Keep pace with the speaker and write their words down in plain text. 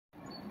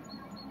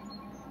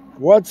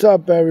What's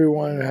up,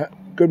 everyone?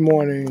 Good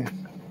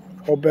morning.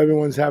 Hope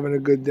everyone's having a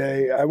good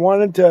day. I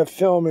wanted to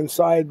film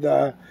inside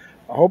I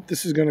hope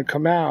this is going to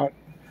come out.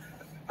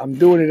 I'm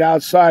doing it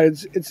outside.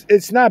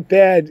 It's not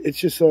bad. It's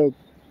just a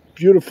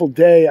beautiful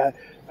day.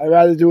 I'd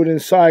rather do it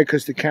inside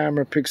because the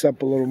camera picks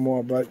up a little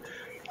more. But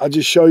I'll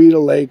just show you the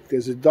lake.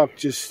 There's a duck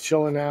just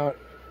chilling out.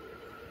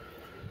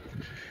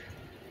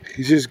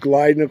 He's just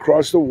gliding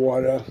across the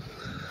water.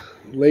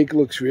 Lake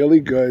looks really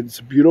good. It's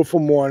a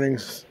beautiful morning.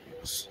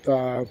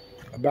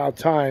 About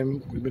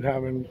time. We've been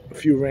having a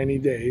few rainy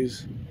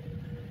days,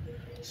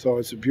 so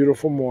it's a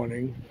beautiful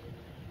morning.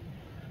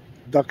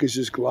 Duck is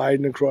just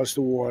gliding across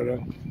the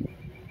water.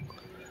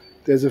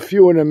 There's a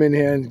few of them in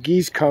here, and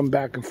geese come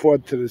back and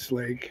forth to this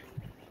lake.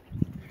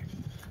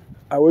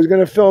 I was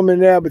going to film in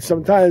there, but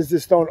sometimes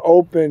this don't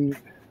open.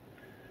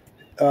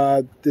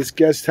 This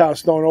guest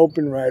house don't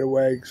open right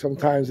away.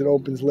 Sometimes it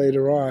opens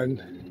later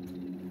on.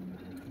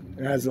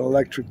 It has an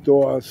electric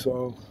door,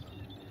 so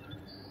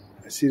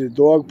I see the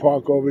dog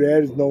park over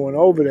there. There's no one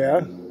over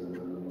there.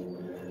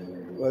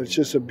 But it's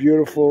just a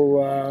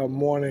beautiful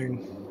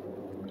morning.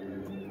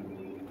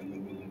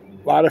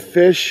 A lot of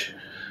fish.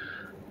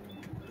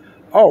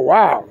 Oh,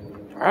 wow.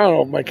 I don't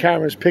know if my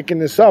camera's picking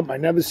this up.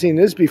 I've never seen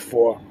this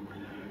before.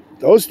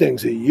 Those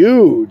things are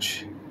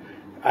huge.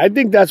 I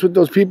think that's what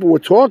those people were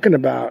talking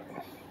about.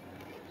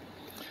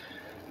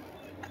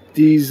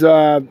 These,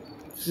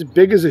 it's as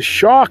big as a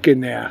shark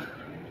in there.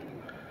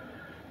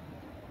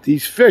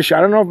 These fish,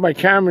 I don't know if my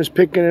camera's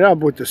picking it up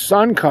with the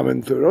sun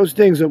coming through. Those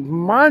things are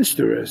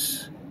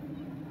monstrous.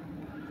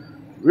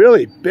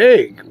 Really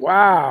big.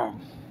 Wow.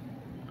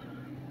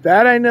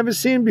 That I never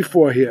seen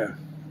before here.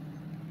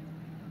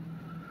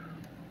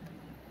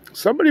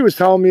 Somebody was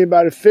telling me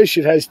about a fish.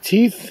 It has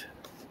teeth.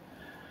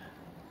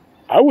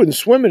 I wouldn't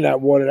swim in that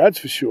water, that's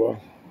for sure.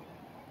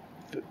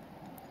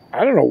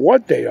 I don't know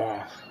what they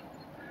are.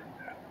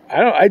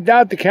 I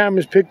doubt the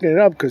camera's picking it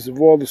up because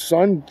of all the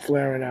sun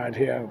flaring out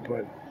here,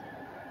 but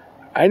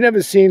I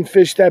never seen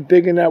fish that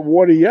big in that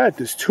water yet.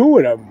 There's two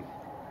of them.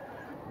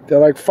 They're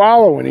like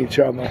following each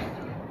other.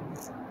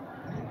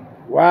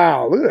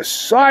 Wow, look at the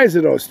size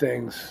of those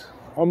things.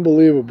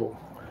 Unbelievable.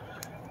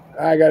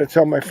 I got to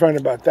tell my friend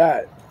about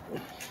that.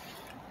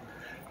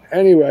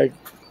 Anyway,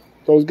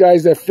 those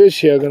guys that fish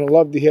here are going to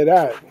love to hear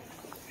that.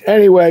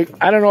 Anyway,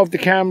 I don't know if the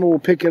camera will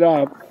pick it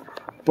up,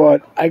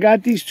 but I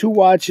got these two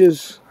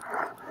watches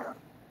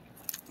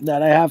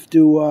that I have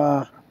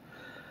to...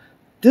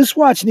 this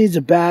watch needs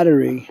a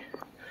battery.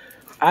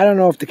 I don't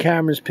know if the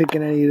camera's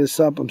picking any of this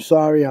up. I'm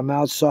sorry, I'm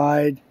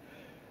outside.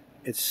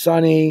 It's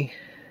sunny.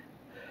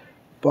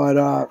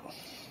 But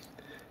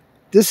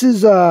this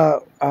is a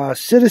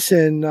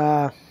Citizen.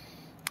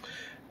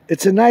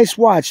 It's a nice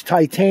watch.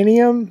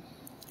 Titanium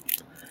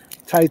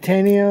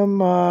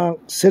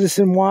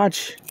Citizen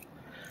watch.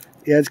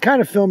 Yeah, it's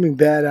kind of filming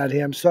bad out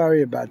here. I'm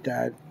sorry about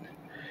that.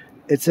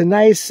 It's a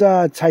nice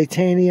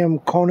titanium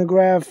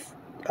chronograph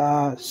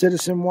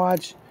Citizen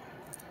watch.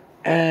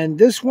 And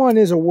this one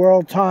is a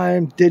world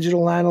time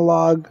digital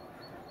analog,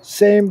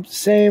 same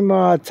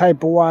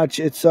type of watch.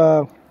 It's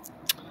if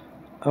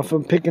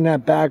I'm picking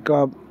that back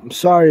up, I'm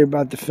sorry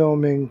about the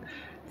filming.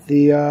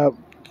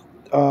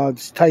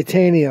 It's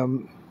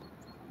titanium.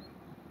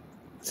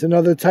 It's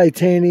another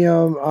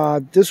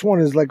titanium. This one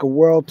is like a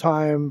world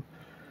time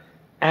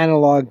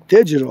analog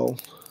digital.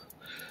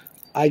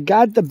 I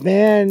got the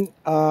band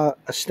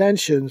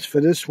extensions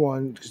for this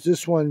one because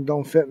this one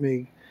don't fit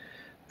me.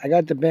 I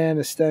got the band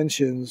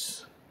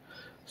extensions,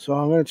 so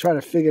I'm going to try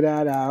to figure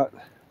that out.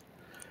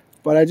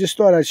 But I just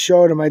thought I'd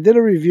show them. I did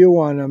a review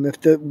on them. If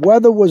the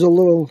weather was a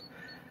little,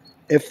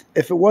 if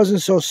it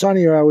wasn't so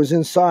sunny or I was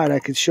inside, I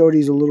could show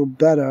these a little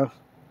better.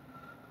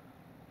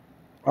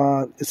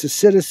 It's a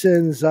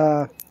Citizen's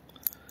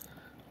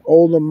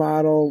older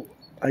model.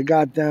 I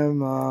got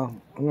them.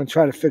 I'm going to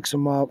try to fix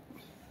them up.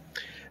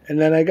 And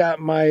then I got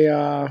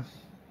my,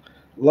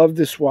 love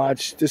this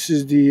watch. This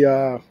is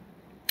the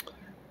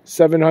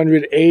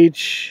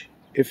 700H.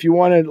 If you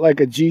wanted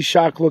like a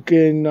G-Shock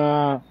looking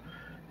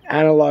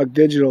analog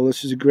digital,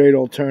 this is a great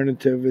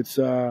alternative. It's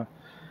a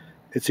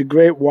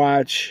great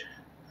watch.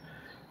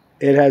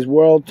 It has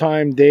world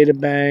time data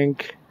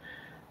bank.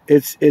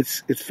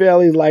 It's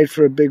fairly light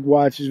for a big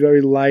watch. It's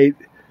very light,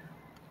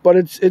 but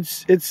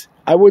it's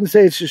I wouldn't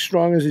say it's as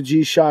strong as a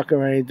G-Shock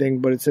or anything,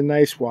 but it's a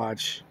nice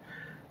watch.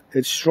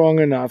 It's strong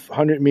enough.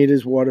 100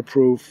 meters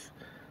waterproof.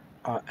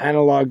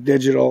 Analog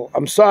digital.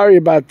 I'm sorry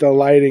about the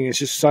lighting. It's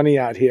just sunny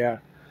out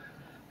here.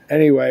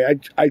 Anyway,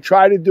 I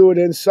try to do it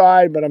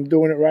inside, but I'm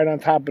doing it right on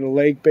top of the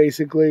lake,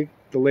 basically.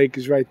 The lake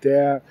is right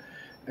there,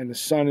 and the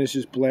sun is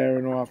just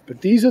blaring off.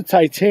 But these are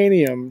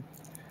titanium.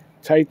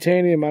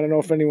 Titanium, I don't know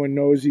if anyone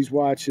knows these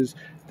watches.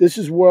 This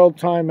is World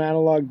Time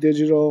Analog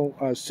Digital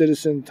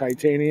Citizen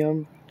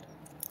Titanium.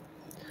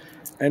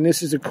 And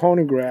this is a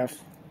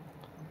chronograph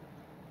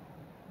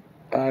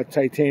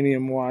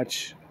titanium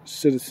watch,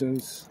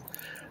 Citizens.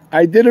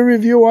 I did a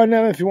review on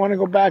them if you want to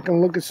go back and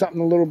look at something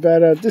a little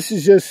better. This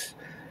is just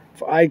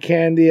for eye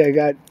candy. I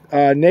got,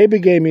 neighbor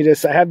gave me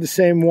this. I have the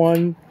same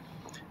one.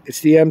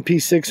 It's the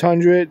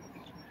MP600.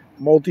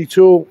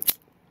 multi-tool,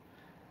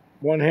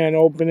 one-hand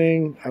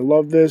opening. I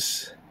love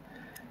this.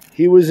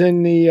 He was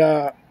in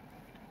the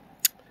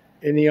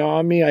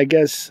Army, I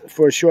guess,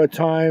 for a short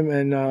time,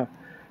 and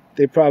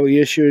they probably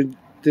issued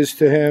this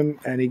to him,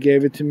 and he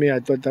gave it to me. I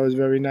thought that was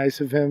very nice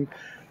of him.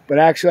 But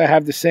actually, I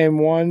have the same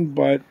one,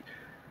 but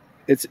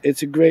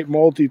it's a great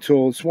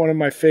multi-tool. It's one of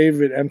my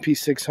favorite,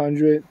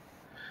 MP600.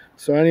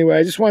 So anyway,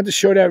 I just wanted to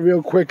show that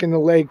real quick in the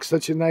lake.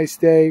 Such a nice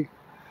day.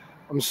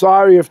 I'm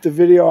sorry if the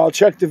video, I'll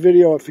check the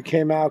video if it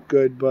came out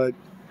good, but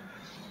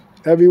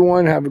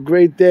everyone have a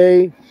great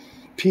day.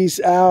 Peace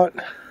out.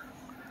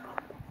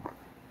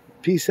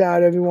 Peace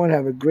out, everyone.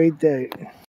 Have a great day.